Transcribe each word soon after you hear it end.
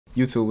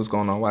YouTube, what's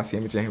going on? YC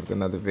Imaging here with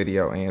another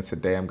video, and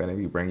today I'm going to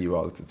be bringing you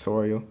all a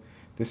tutorial.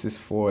 This is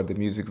for the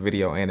music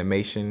video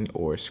animation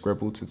or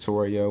scribble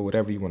tutorial,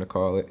 whatever you want to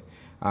call it.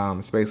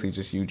 It's basically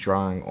just you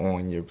drawing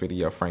on your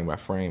video frame by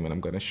frame, and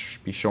I'm going to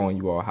be showing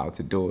you all how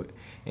to do it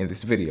in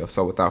this video.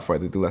 So without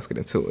further ado, let's get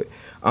into it.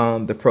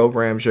 The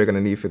programs you're going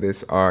to need for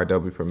this are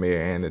Adobe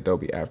Premiere and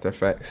Adobe After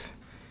Effects.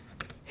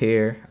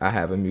 Here I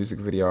have a music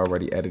video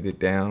already edited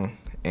down,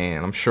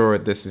 and I'm sure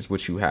this is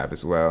what you have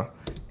as well.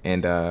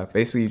 And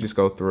basically you just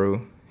go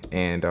through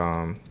and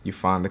you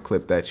find the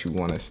clip that you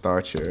want to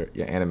start your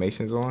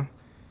animations on.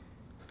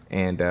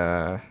 And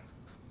let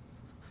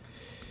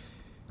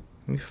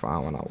me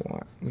find what I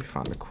want. Let me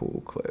find a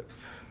cool clip.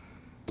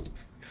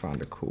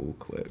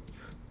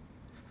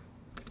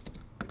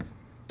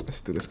 Let's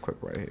do this clip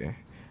right here.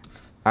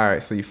 All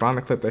right, so you find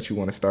the clip that you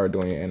want to start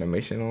doing your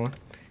animation on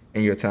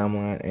in your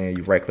timeline, and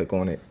you right click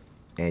on it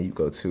and you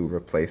go to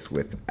replace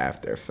with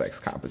After Effects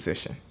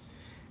composition.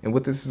 And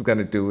what this is going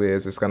to do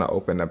is it's going to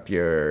open up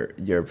your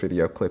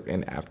video clip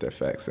in After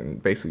Effects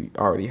and basically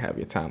already have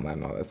your timeline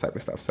and all that type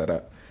of stuff set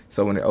up.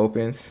 So when it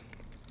opens,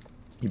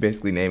 you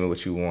basically name it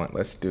what you want.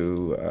 Let's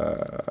do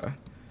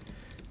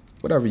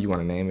whatever you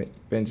want to name it.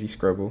 Benji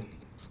Scribble.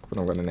 That's what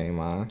I'm going to name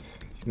mine.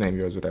 You name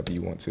yours whatever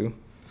you want to.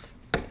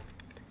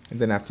 And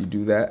then after you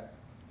do that,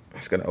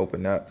 it's going to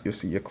open up. You'll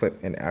see your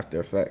clip in After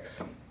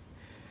Effects.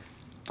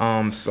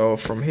 So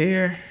from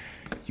here,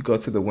 you go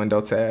to the Window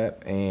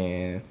tab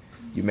and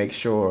you make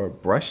sure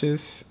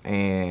brushes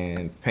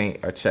and paint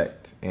are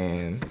checked.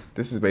 And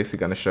this is basically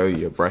going to show you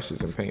your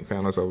brushes and paint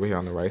panels over here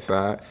on the right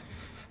side.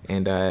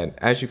 And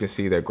as you can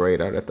see, they're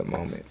grayed out at the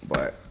moment,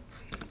 but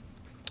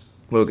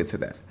we'll get to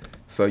that.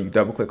 So you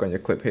double click on your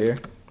clip here.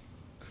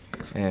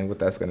 And what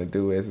that's going to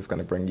do is it's going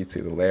to bring you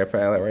to the layer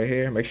palette right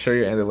here. Make sure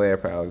you're in the layer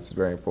palette. It's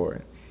very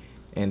important.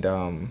 And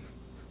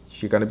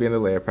you're going to be in the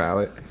layer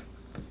palette.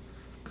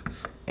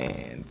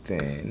 And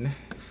then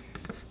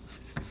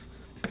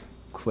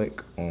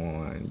click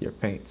on your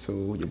paint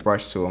tool, your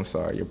brush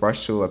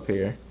tool up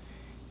here.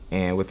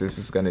 And what this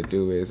is going to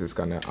do is it's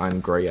going to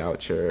ungray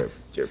out your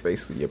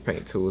basically your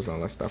paint tools and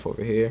all that stuff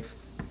over here.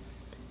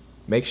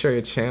 Make sure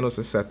your channels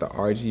are set to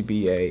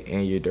RGBA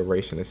and your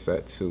duration is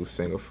set to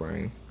single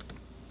frame.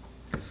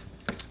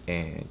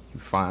 And you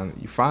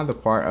find the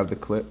part of the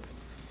clip.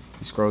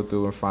 You scroll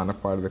through and find the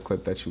part of the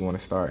clip that you want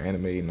to start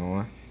animating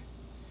on.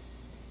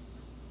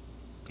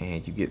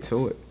 And you get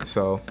to it.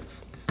 So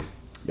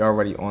you're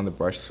already on the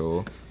brush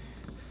tool.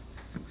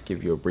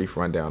 Give you a brief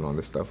rundown on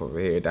this stuff over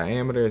here.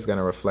 Diameter is going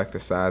to reflect the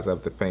size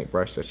of the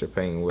paintbrush that you're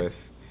painting with.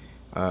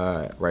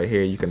 Right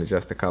here you can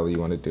adjust the color you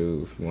want to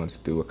do. If you want to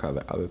do a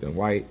color other than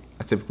white,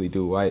 I typically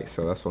do white,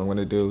 so that's what I'm going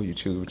to do. You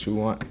choose what you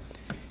want.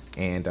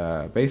 And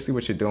basically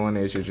what you're doing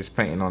is you're just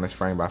painting on this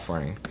frame by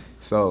frame.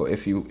 So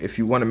if you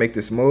want to make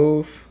this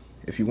move,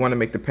 if you want to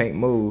make the paint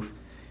move,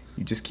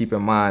 you just keep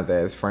in mind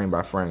that it's frame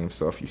by frame.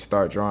 So if you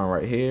start drawing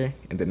right here,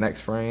 in the next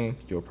frame,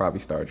 you'll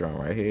probably start drawing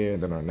right here.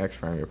 And then on the next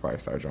frame, you'll probably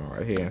start drawing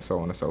right here, and so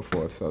on and so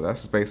forth. So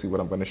that's basically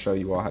what I'm going to show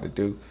you all how to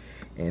do.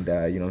 And you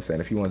know what I'm saying?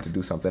 If you want to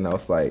do something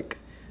else, like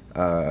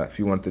if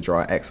you want to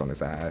draw an X on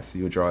his eyes,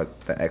 you'll draw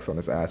the X on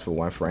his eyes for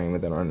one frame.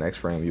 And then on the next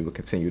frame, you will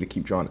continue to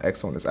keep drawing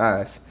X on his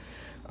eyes.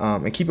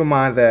 And keep in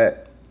mind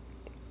that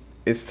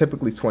it's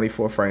typically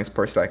 24 frames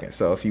per second.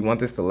 So if you want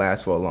this to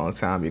last for a long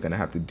time, you're going to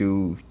have to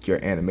do your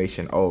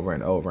animation over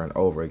and over and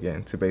over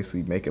again to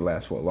basically make it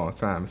last for a long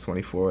time. It's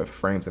 24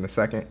 frames in a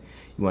second.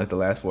 You want it to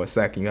last for a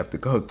second, you have to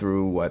go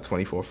through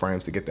 24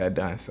 frames to get that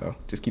done. So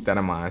just keep that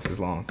in mind. It's as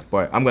long.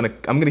 But I'm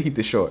gonna keep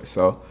this short.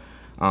 So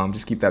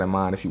just keep that in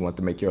mind. If you want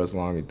to make yours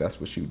longer, that's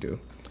what you do.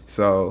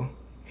 So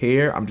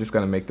here I'm just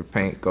gonna make the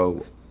paint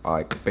go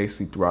like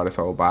basically throughout his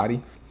whole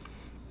body.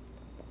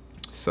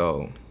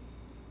 So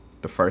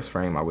the first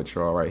frame I would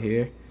draw right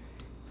here,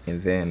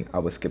 and then I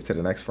would skip to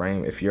the next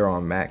frame. If you're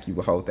on Mac, you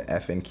will hold the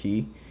FN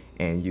key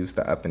and use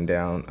the up and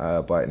down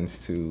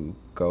buttons to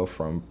go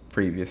from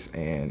previous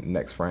and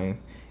next frame.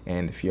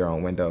 And if you're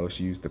on Windows,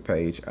 use the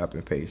page up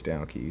and page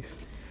down keys.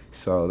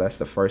 So that's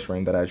the first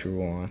frame that I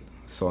drew on.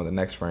 So on the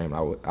next frame,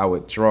 I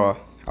would draw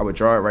it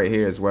right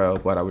here as well,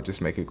 but I would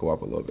just make it go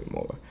up a little bit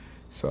more.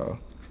 So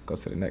go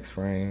to the next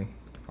frame,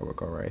 I would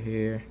go right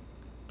here.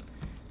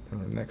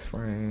 On the next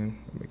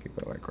frame, make it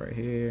go like right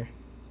here.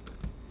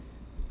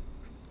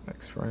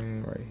 Next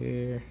frame right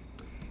here.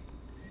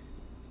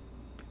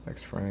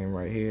 Next frame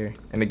right here.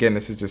 And again,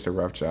 this is just a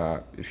rough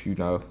job. If you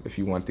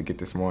want to get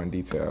this more in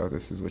detail,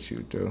 this is what you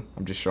do.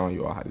 I'm just showing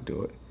you all how to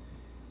do it.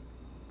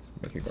 So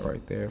make it go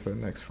right there for the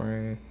next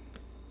frame.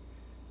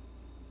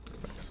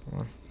 Next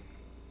one.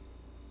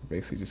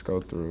 Basically just go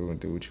through and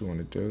do what you want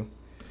to do.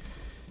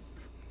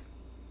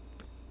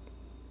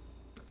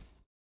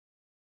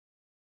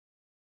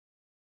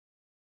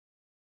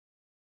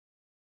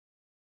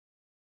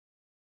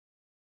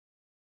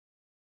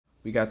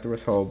 We got through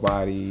his whole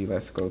body.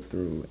 Let's go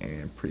through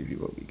and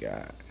preview what we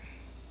got.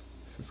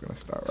 So it's gonna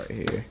start right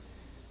here.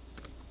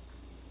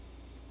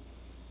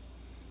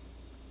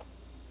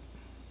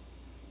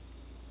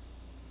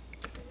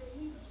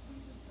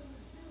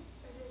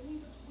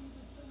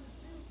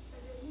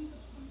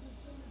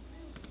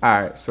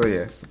 All right, so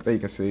yes, there you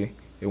can see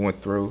it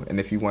went through.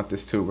 And if you want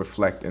this to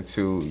reflect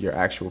into your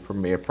actual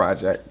Premiere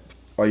project,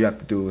 all you have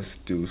to do is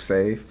do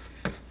save.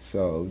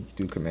 So you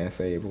do command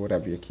save or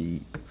whatever your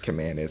key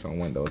command is on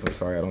Windows. I'm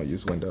sorry, I don't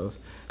use Windows.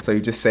 So you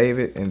just save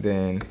it, and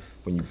then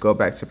when you go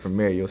back to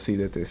Premiere, you'll see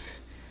that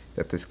this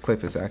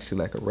clip is actually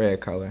like a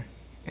red color,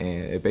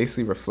 and it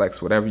basically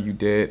reflects whatever you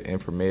did in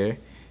Premiere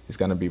is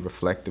going to be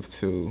reflective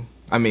to,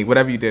 I mean,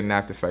 whatever you did in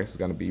After Effects is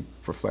going to be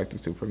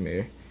reflective to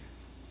Premiere.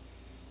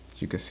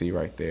 You can see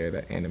right there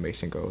that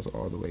animation goes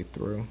all the way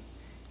through.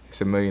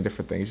 It's a million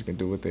different things you can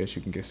do with this.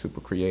 You can get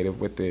super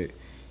creative with it.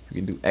 You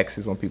can do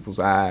X's on people's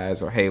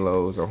eyes, or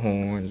halos, or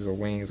horns, or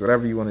wings,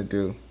 whatever you want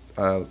to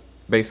do.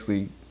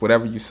 Basically,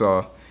 whatever you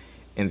saw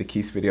in the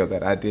Keith video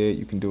that I did,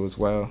 you can do as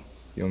well.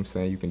 You know what I'm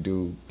saying? You can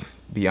do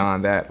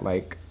beyond that.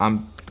 Like,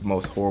 I'm the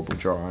most horrible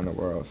drawer in the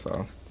world,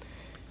 so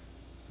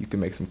you can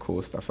make some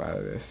cool stuff out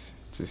of this.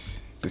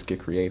 Just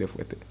get creative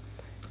with it.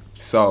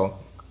 So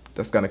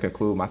that's going to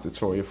conclude my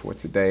tutorial for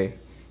today.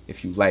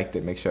 If you liked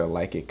it, make sure to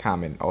like it,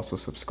 comment, also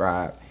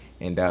subscribe.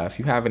 And if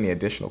you have any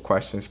additional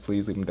questions,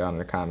 please leave them down in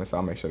the comments.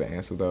 I'll make sure to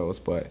answer those.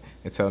 But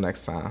until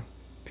next time,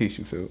 peace,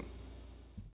 YouTube.